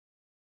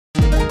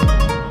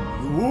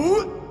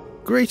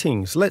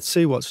Greetings, let's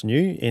see what's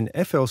new in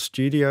FL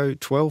Studio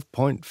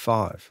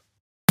 12.5.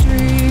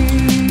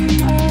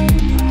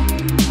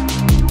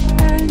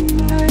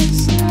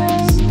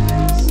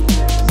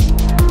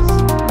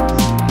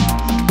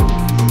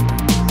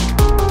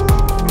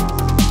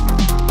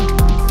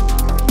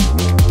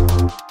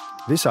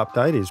 This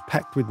update is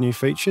packed with new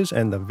features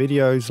and the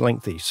video's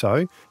lengthy,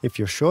 so if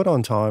you're short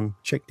on time,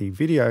 check the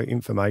video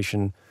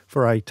information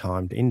for a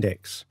timed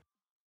index.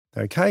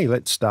 Okay,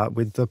 let's start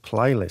with the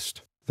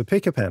playlist. The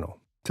picker panel.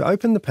 To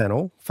open the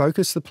panel,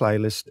 focus the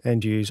playlist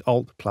and use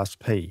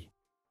Alt+P.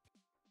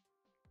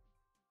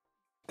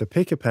 The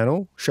picker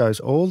panel shows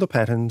all the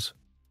patterns,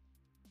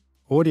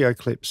 audio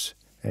clips,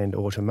 and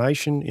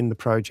automation in the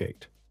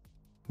project.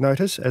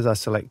 Notice as I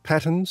select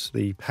patterns,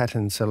 the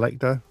pattern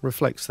selector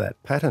reflects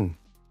that pattern.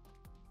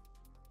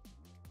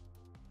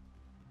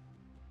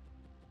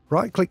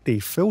 Right-click the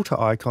filter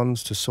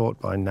icons to sort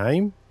by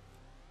name,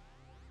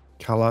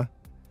 color,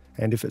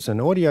 and if it's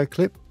an audio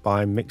clip,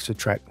 by mixer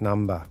track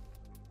number.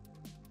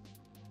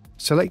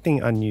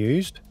 Selecting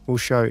Unused will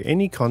show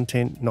any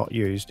content not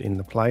used in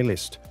the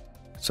playlist.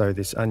 So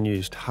this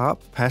unused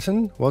harp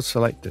pattern was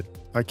selected.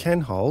 I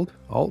can hold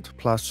Alt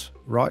plus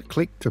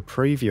right-click to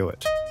preview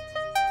it.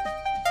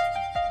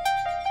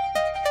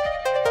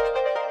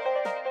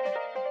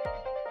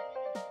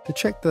 To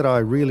check that I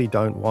really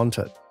don't want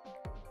it.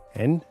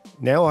 And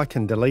now I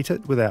can delete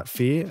it without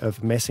fear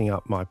of messing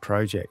up my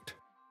project.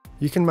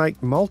 You can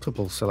make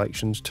multiple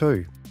selections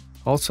too.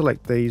 I'll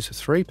select these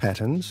 3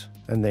 patterns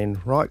and then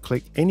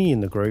right-click any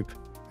in the group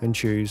and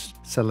choose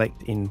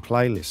Select in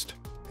Playlist.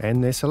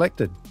 And they're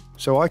selected,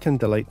 so I can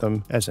delete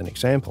them as an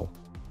example.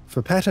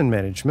 For pattern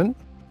management,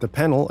 the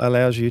panel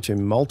allows you to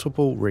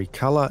multiple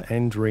recolor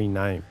and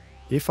rename.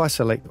 If I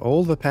select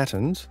all the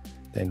patterns,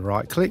 then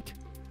right-click,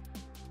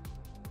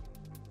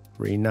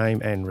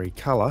 rename and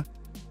recolor,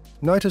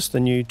 notice the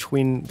new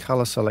twin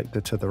color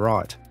selector to the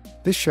right.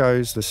 This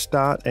shows the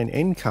start and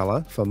end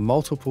color for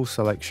multiple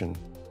selection.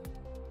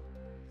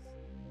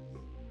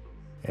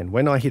 And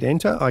when I hit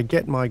enter, I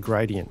get my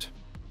gradient.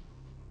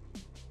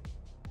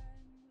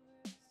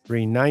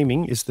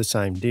 Renaming is the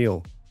same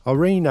deal. I'll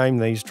rename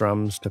these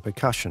drums to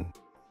percussion.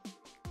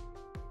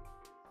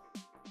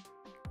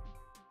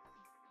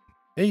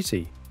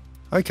 Easy.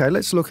 Okay,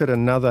 let's look at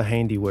another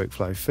handy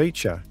workflow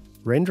feature,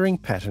 rendering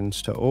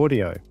patterns to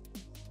audio.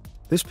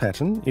 This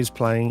pattern is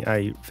playing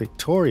a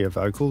Victoria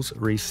Vocals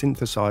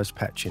resynthesized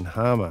patch in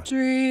Harmor.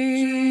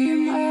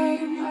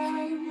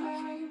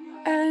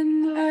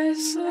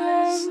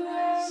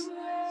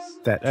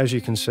 That, as you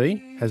can see,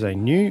 has a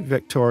new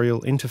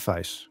vectorial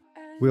interface.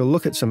 We'll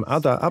look at some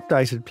other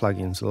updated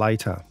plugins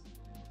later.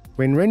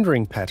 When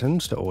rendering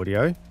patterns to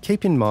audio,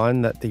 keep in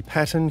mind that the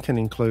pattern can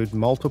include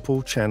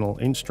multiple channel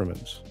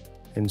instruments,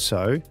 and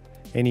so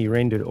any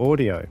rendered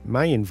audio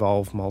may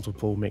involve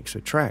multiple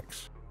mixer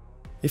tracks.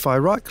 If I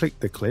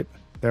right-click the clip,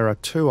 there are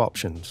 2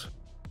 options.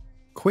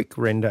 Quick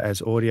Render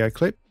as Audio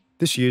Clip,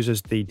 this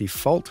uses the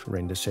default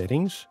render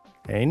settings,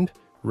 and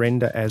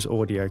Render as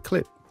Audio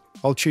Clip.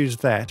 I'll choose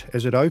that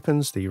as it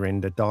opens the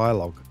render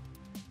dialog.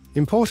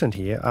 Important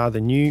here are the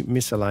new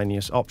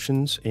miscellaneous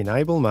options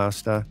Enable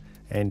Master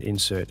and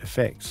Insert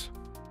Effects.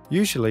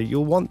 Usually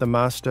you'll want the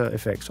master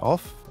effects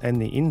off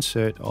and the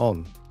insert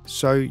on,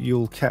 so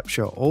you'll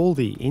capture all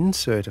the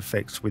insert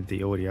effects with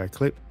the audio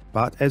clip,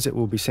 but as it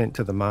will be sent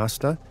to the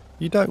master,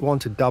 you don't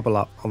want to double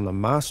up on the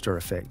master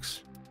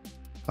effects.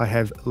 I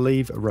have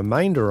Leave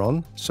Remainder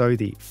on so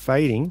the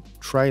fading,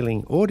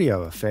 trailing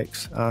audio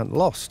effects aren't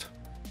lost.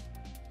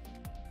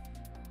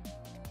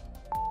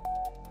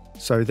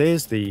 So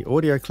there's the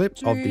audio clip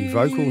of the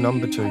vocal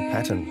number 2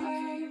 pattern.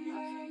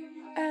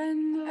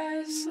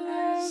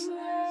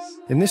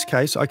 In this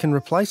case, I can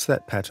replace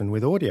that pattern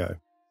with audio.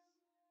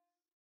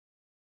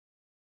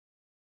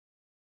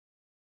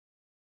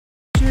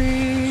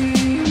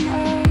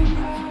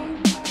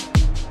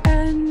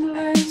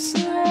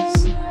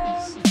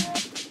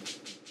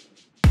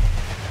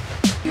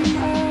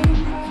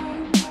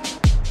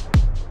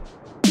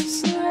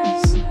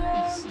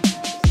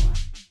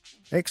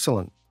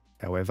 Excellent.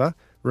 However,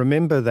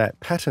 remember that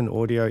pattern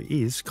audio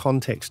is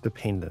context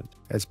dependent,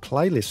 as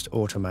playlist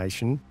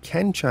automation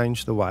can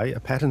change the way a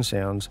pattern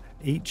sounds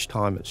each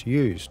time it's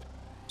used.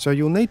 So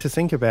you'll need to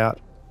think about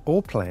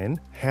or plan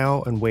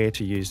how and where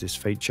to use this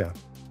feature.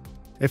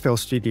 FL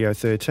Studio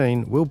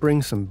 13 will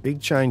bring some big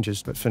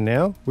changes, but for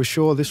now, we're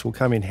sure this will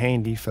come in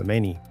handy for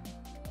many.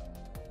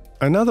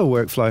 Another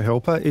workflow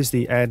helper is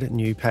the Add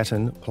New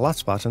Pattern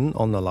plus button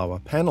on the lower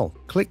panel.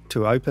 Click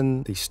to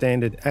open the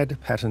standard Add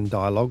Pattern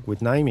dialog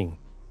with naming.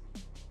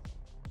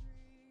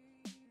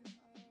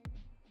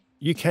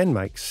 You can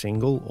make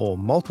single or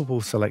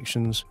multiple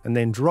selections and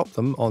then drop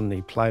them on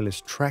the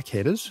playlist track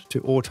headers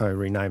to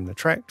auto-rename the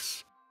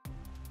tracks,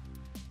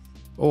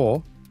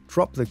 or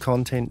drop the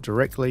content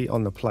directly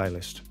on the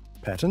playlist,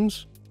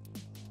 patterns,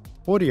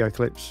 audio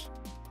clips,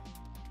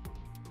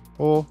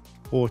 or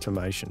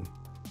automation.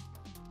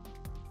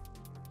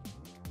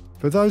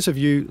 For those of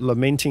you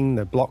lamenting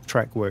the block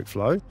track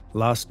workflow,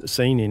 last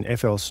seen in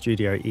FL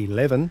Studio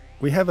 11,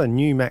 we have a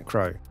new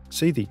macro.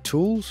 See the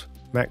Tools,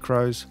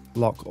 Macros,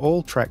 Lock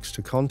All Tracks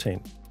to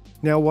Content.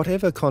 Now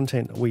whatever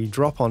content we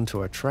drop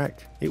onto a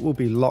track, it will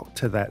be locked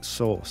to that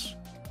source.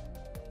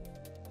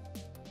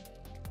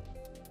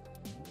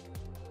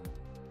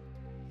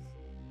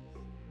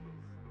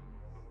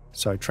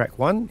 So track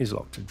 1 is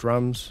locked to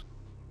drums,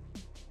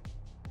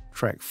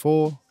 track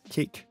 4,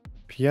 kick,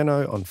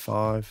 piano on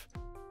 5,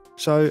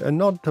 so a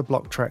nod to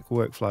block track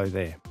workflow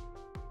there.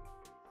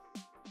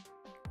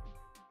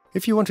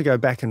 If you want to go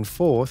back and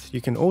forth, you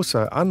can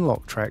also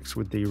unlock tracks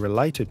with the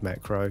related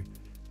macro,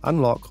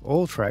 unlock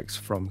all tracks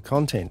from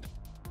content.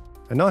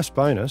 A nice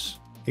bonus,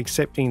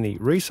 accepting the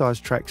resize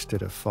tracks to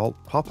default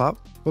pop-up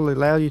will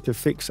allow you to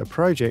fix a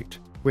project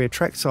where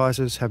track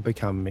sizes have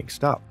become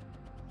mixed up,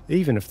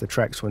 even if the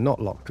tracks were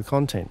not locked to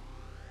content.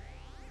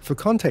 For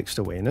context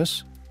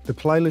awareness, the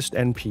playlist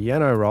and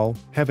piano roll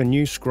have a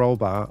new scroll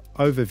bar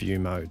overview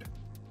mode.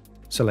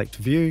 Select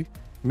View,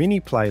 Mini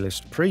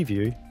Playlist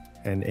Preview,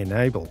 and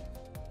Enable.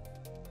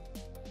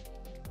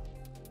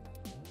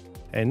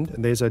 And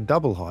there's a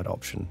double hide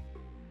option.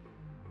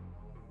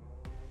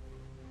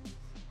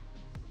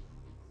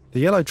 The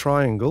yellow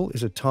triangle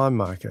is a time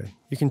marker.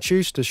 You can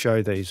choose to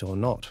show these or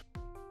not.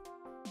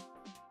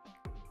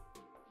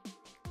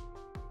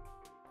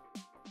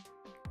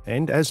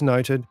 And as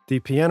noted, the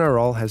piano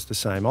roll has the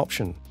same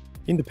option,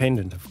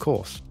 independent of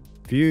course.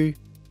 View,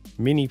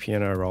 Mini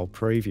Piano Roll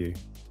Preview.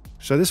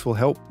 So this will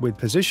help with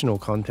positional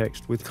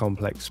context with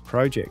complex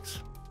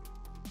projects.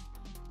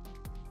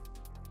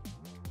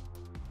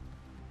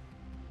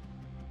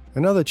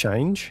 Another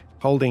change,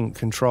 holding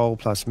Ctrl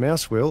plus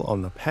mouse wheel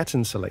on the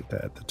pattern selector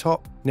at the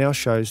top now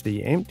shows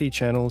the empty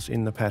channels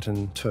in the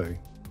pattern too.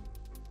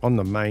 On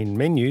the main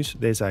menus,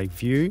 there's a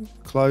View,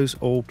 Close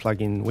All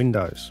Plugin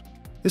Windows.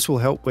 This will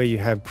help where you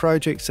have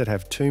projects that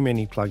have too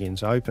many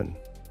plugins open.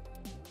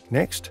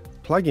 Next,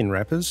 plugin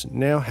wrappers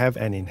now have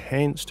an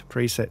enhanced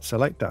preset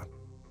selector.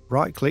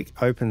 Right-click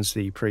opens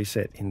the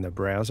preset in the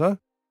browser.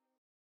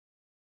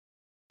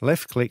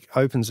 Left-click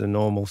opens a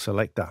normal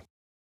selector.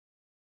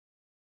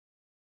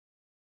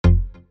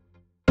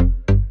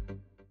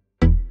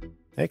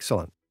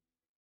 Excellent.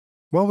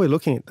 While we're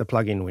looking at the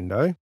plugin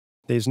window,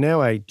 there's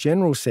now a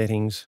General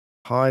Settings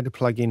Hide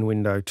Plugin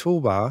Window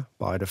toolbar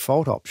by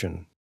default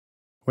option.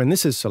 When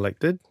this is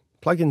selected,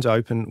 plugins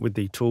open with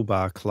the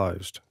toolbar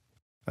closed.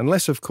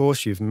 Unless of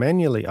course you've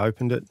manually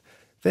opened it,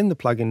 then the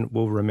plugin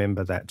will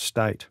remember that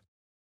state.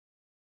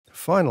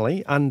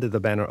 Finally, under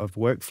the banner of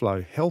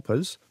Workflow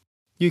Helpers,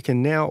 you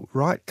can now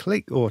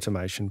right-click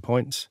automation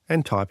points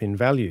and type in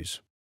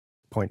values.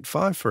 Point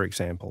 5 for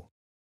example.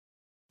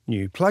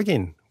 New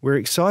plugin. We're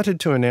excited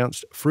to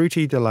announce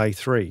Fruity Delay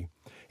 3,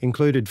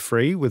 included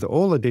free with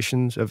all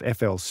editions of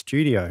FL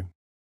Studio.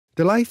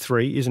 Delay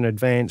 3 is an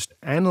advanced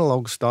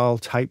analog-style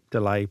tape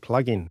delay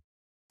plugin,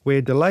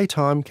 where delay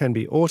time can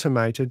be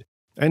automated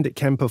and it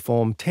can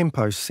perform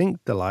tempo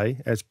sync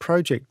delay as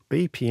project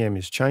BPM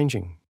is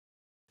changing.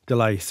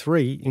 Delay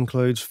 3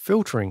 includes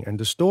filtering and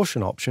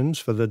distortion options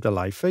for the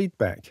delay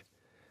feedback.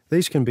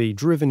 These can be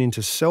driven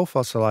into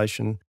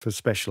self-oscillation for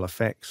special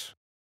effects.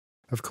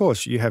 Of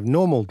course, you have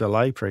normal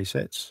delay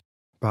presets,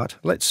 but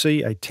let's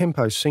see a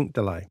tempo sync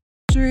delay.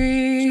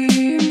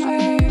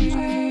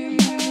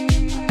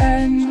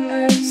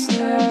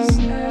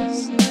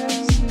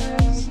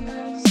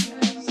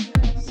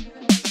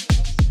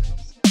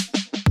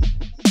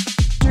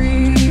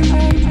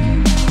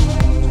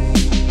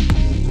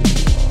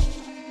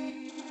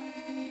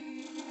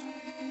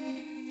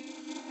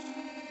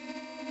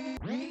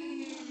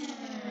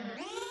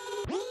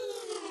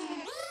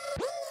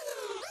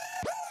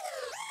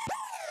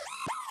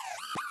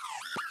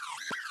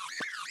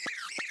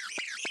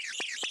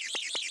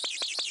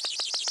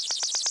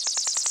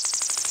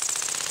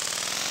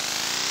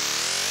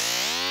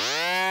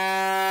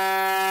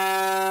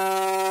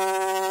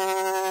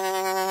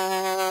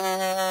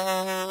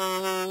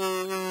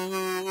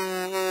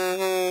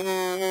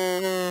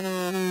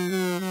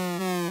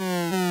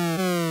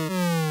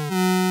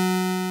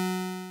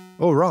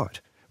 All right,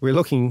 we're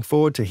looking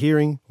forward to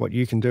hearing what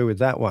you can do with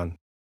that one.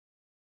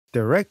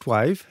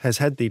 DirectWave has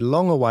had the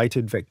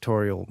long-awaited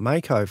vectorial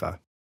makeover.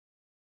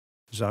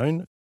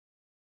 Zone,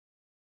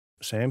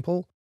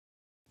 sample.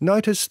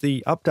 Notice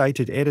the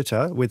updated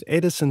editor with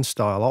Edison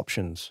style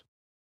options.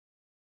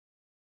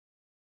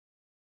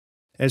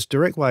 As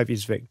DirectWave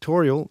is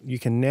vectorial, you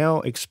can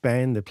now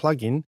expand the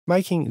plugin,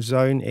 making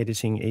zone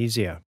editing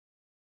easier.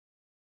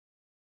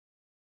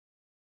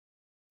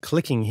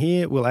 Clicking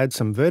here will add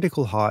some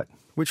vertical height,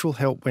 which will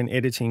help when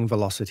editing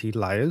velocity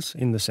layers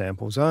in the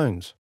sample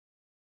zones.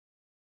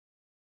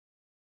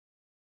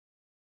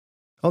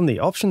 On the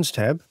Options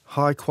tab,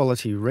 High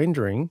Quality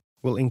Rendering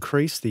will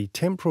increase the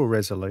temporal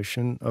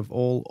resolution of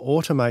all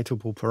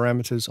automatable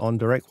parameters on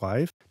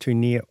DirectWave to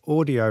near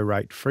audio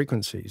rate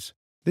frequencies.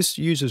 This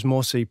uses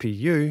more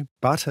CPU,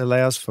 but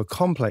allows for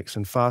complex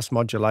and fast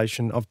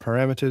modulation of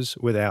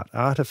parameters without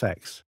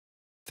artifacts.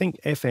 Think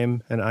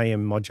FM and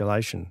AM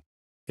modulation.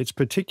 It's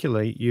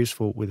particularly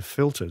useful with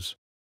filters.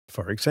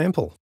 For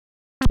example,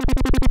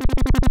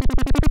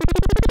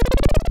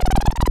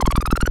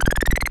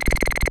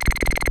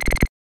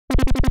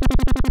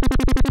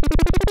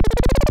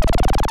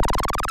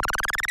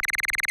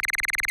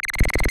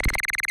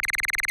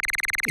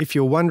 if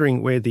you're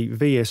wondering where the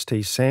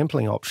VST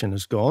sampling option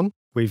has gone,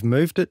 we've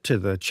moved it to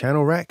the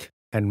channel rack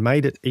and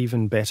made it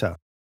even better.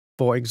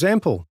 For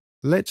example,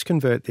 let's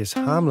convert this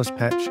harmless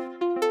patch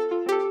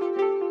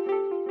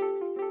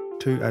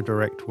to a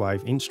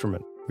DirectWave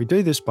instrument. We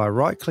do this by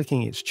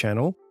right-clicking its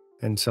channel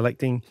and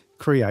selecting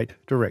Create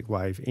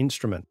DirectWave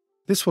Instrument.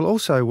 This will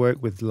also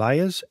work with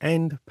layers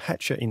and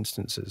patcher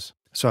instances.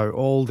 So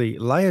all the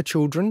layer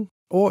children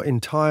or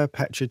entire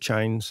patcher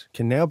chains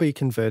can now be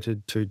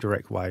converted to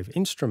DirectWave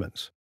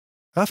instruments.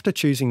 After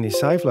choosing the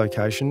save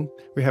location,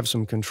 we have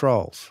some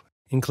controls,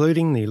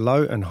 including the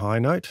low and high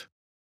note,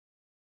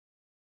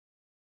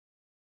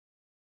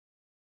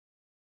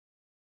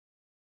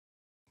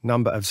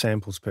 number of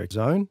samples per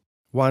zone.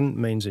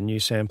 1 means a new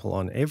sample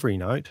on every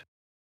note.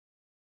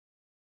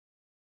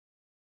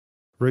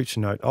 Root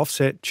note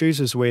offset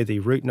chooses where the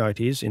root note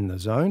is in the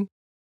zone.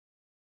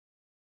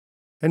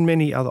 And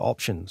many other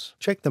options.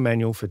 Check the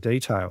manual for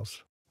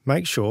details.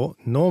 Make sure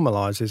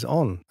Normalize is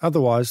on,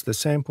 otherwise the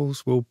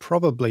samples will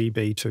probably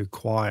be too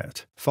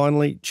quiet.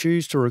 Finally,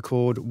 choose to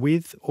record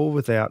with or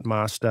without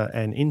master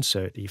and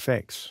insert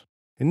effects.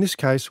 In this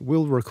case,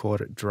 we'll record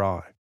it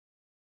dry.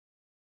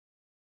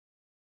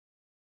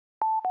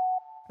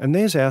 And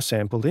there's our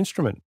sampled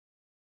instrument.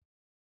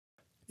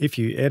 If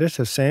you edit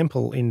a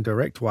sample in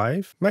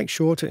DirectWave, make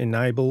sure to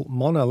enable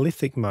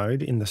monolithic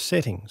mode in the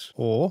settings,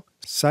 or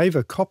save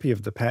a copy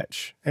of the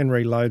patch and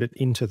reload it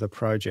into the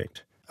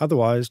project.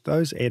 Otherwise,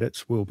 those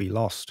edits will be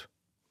lost.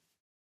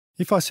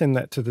 If I send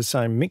that to the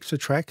same mixer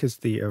track as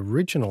the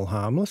original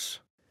Harmless,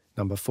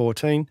 number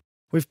 14,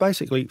 we've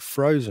basically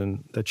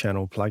frozen the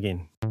channel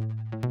plugin.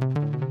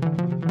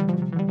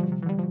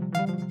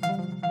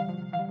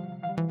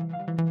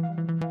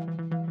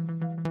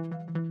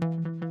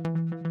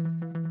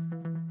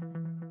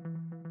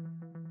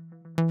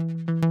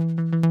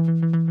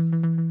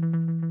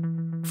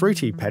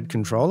 Fruity Pad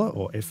Controller,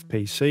 or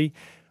FPC,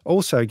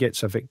 also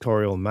gets a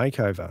vectorial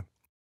makeover.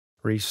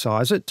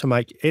 Resize it to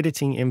make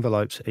editing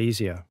envelopes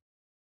easier.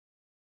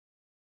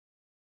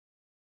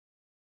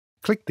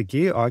 Click the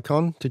gear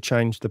icon to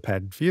change the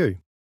pad view.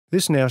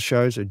 This now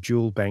shows a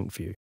dual bank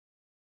view.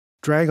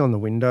 Drag on the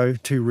window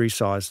to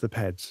resize the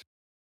pads.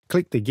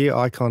 Click the gear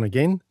icon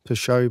again to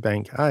show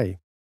bank A,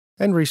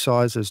 and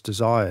resize as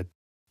desired.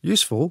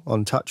 Useful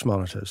on touch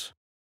monitors.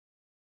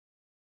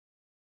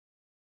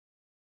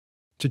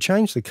 To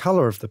change the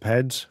colour of the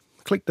pads,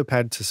 click the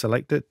pad to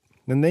select it,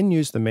 and then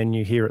use the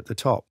menu here at the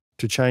top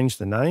to change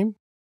the name,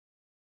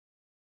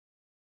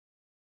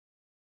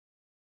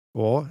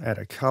 or add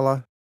a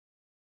colour,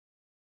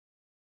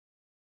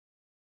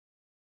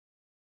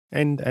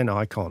 and an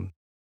icon.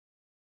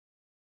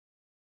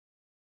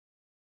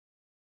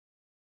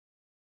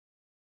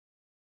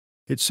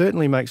 It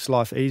certainly makes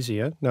life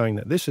easier knowing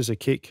that this is a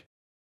kick,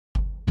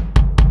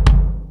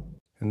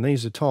 and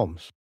these are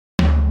toms.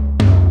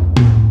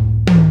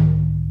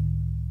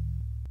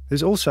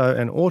 There's also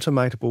an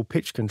automatable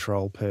pitch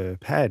control per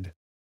pad.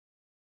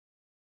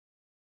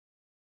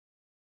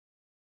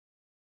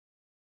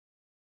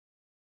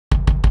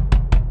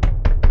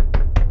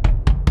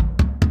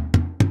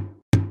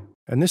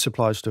 And this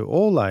applies to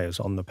all layers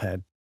on the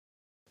pad.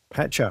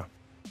 Patcher.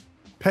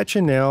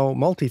 Patcher now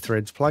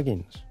multi-threads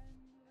plugins.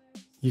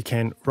 You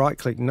can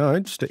right-click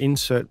nodes to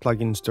insert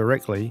plugins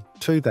directly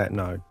to that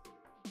node.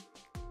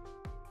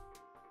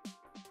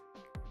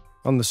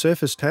 On the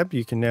Surface tab,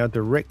 you can now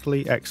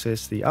directly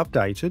access the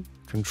updated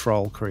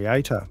Control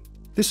Creator.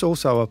 This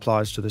also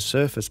applies to the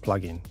Surface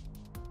plugin.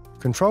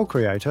 Control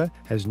Creator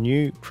has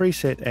new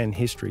preset and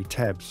history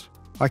tabs.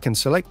 I can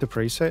select the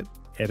preset,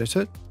 edit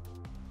it,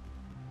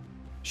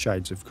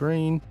 shades of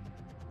green,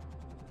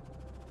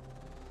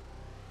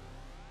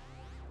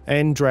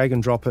 and drag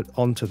and drop it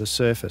onto the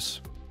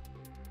surface.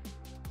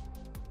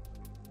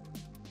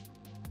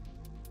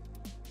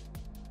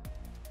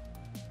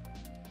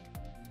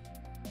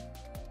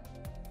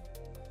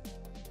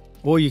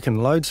 Or you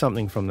can load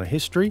something from the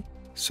history,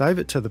 save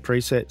it to the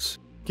presets,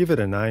 give it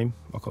a name,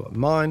 I'll call it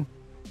mine,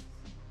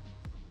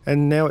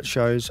 and now it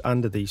shows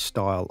under the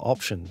style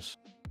options.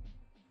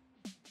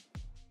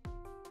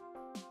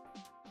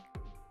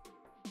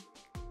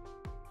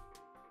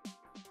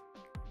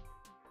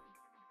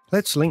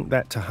 Let's link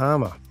that to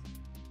Harmor.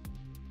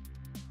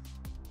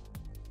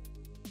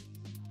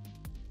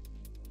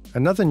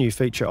 Another new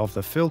feature of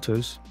the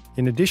filters,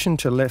 in addition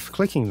to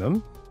left-clicking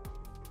them,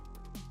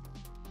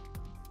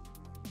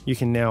 you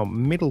can now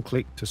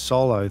middle-click to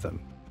solo them.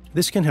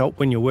 This can help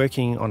when you're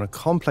working on a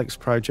complex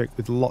project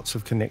with lots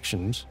of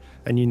connections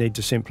and you need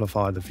to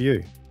simplify the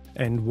view.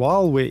 And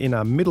while we're in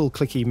a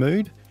middle-clicky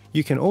mood,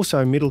 you can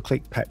also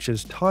middle-click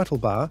Patcher's title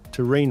bar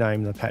to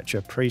rename the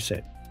Patcher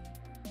preset.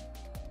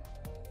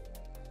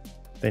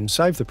 Then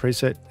save the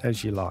preset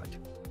as you like.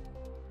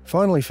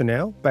 Finally for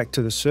now, back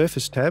to the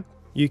Surface tab,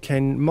 you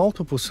can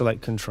multiple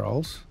select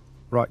controls,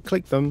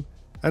 right-click them,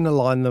 and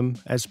align them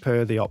as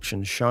per the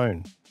options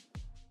shown.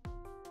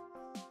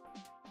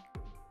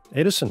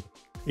 Edison.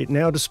 It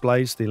now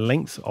displays the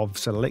length of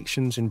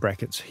selections in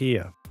brackets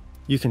here.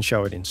 You can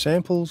show it in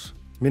samples,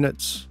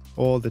 minutes,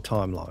 or the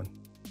timeline.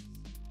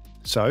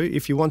 So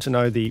if you want to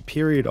know the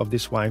period of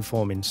this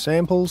waveform in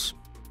samples,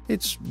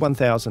 it's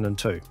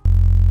 1002.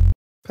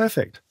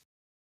 Perfect.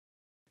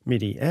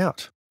 MIDI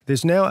Out.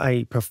 There's now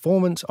a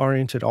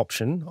performance-oriented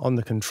option on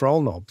the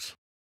control knobs.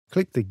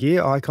 Click the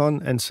gear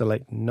icon and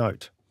select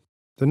Note.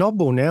 The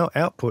knob will now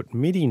output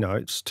MIDI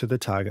notes to the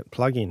target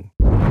plugin.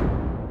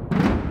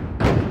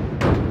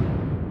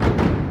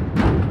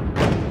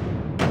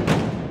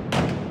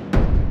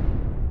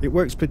 It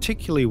works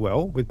particularly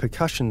well with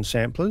percussion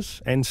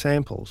samplers and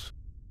samples.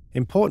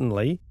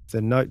 Importantly,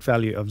 the note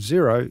value of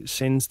 0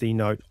 sends the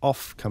note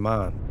off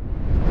command.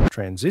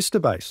 Transistor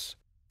bass.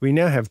 We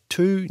now have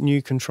two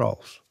new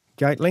controls,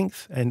 gate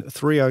length and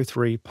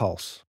 303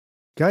 pulse.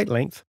 Gate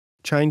length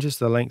changes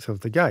the length of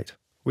the gate,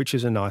 which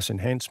is a nice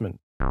enhancement.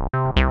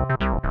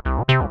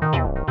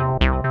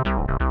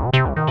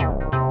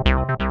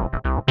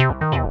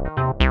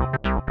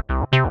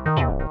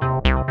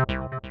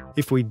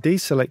 If we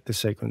deselect the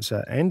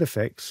sequencer and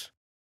effects,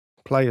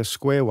 play a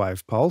square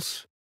wave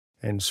pulse,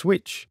 and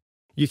switch,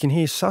 you can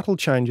hear subtle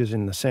changes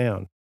in the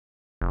sound.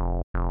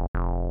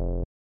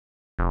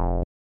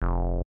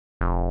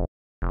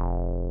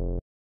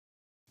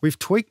 We've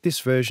tweaked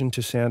this version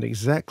to sound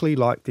exactly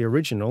like the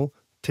original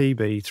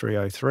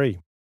TB303.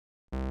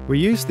 We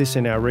used this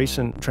in our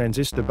recent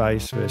transistor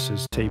bass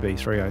versus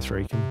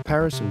TB303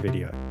 comparison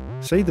video.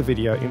 See the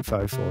video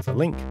info for the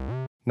link.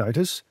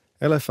 Notice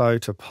LFO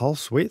to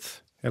pulse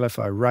width,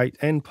 LFO rate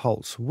and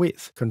pulse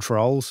width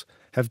controls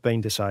have been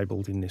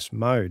disabled in this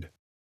mode.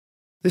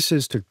 This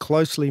is to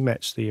closely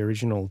match the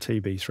original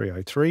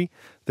TB303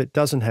 that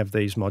doesn't have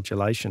these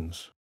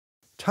modulations.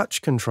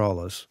 Touch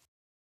controllers.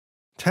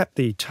 Tap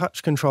the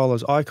touch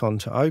controllers icon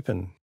to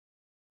open.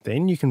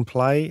 Then you can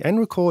play and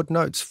record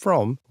notes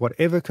from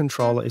whatever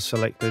controller is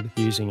selected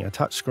using a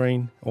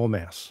touchscreen or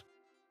mouse.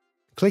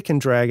 Click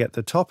and drag at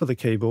the top of the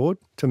keyboard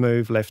to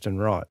move left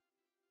and right.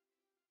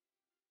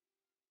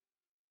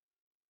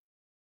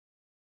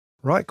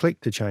 Right-click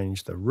to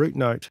change the root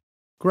note,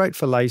 great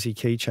for lazy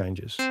key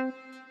changes.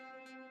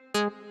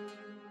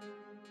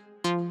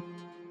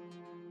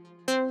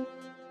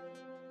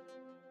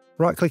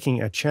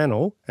 Right-clicking a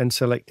channel and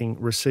selecting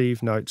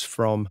Receive Notes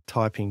from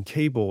Typing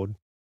Keyboard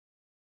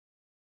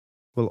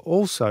will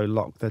also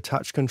lock the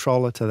touch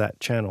controller to that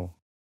channel.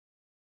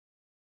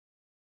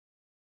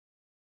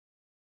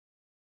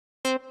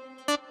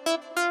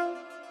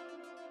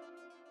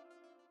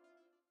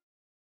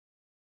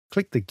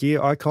 Click the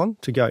gear icon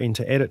to go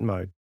into edit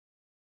mode.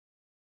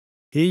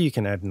 Here you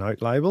can add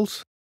note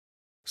labels,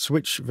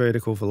 switch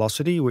vertical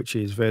velocity, which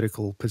is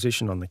vertical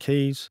position on the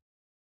keys,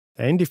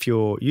 and if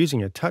you're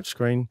using a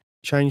touchscreen,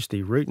 change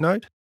the root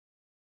note,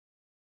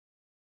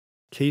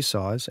 key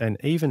size, and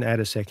even add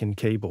a second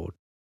keyboard.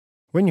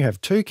 When you have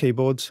two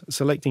keyboards,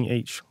 selecting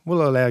each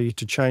will allow you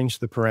to change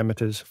the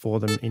parameters for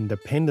them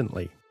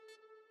independently.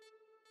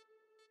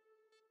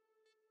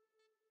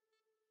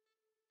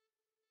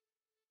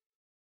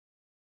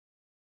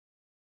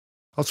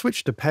 I'll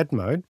switch to pad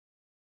mode.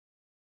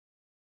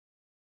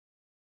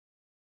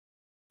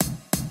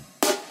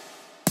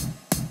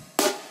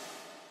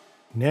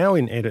 Now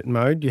in edit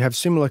mode, you have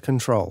similar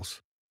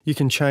controls. You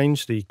can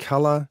change the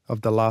color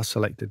of the last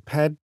selected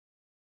pad,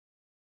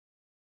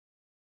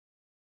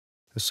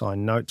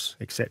 assign notes,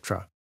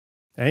 etc.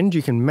 And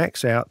you can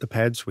max out the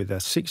pads with a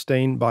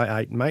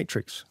 16:8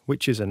 matrix,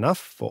 which is enough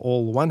for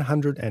all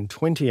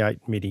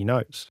 128 MIDI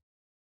notes.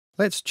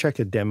 Let's check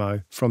a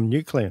demo from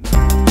Nucleon.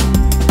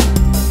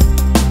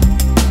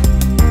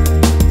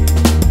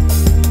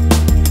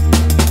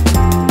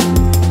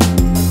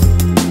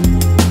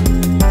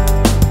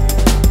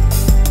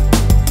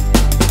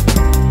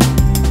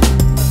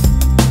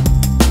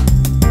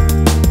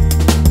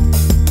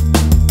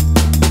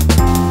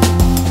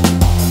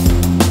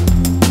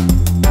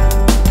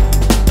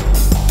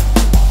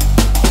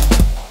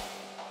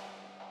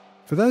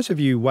 For those of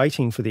you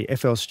waiting for the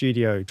FL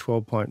Studio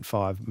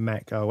 12.5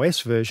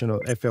 macOS version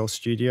of FL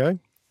Studio,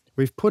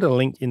 we've put a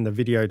link in the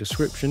video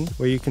description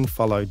where you can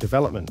follow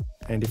development,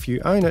 and if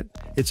you own it,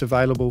 it's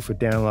available for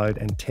download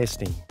and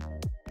testing.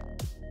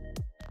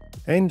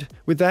 And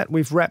with that,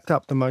 we've wrapped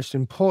up the most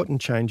important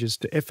changes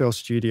to FL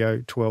Studio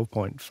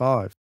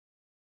 12.5.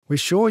 We're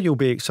sure you'll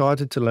be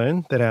excited to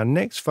learn that our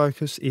next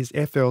focus is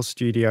FL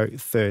Studio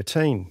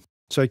 13.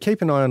 So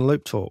keep an eye on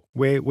Loop Talk,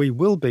 where we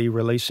will be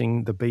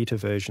releasing the beta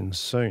versions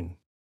soon.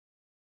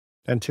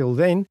 Until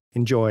then,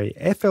 enjoy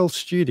FL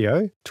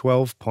Studio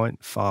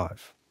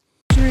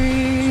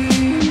 12.5.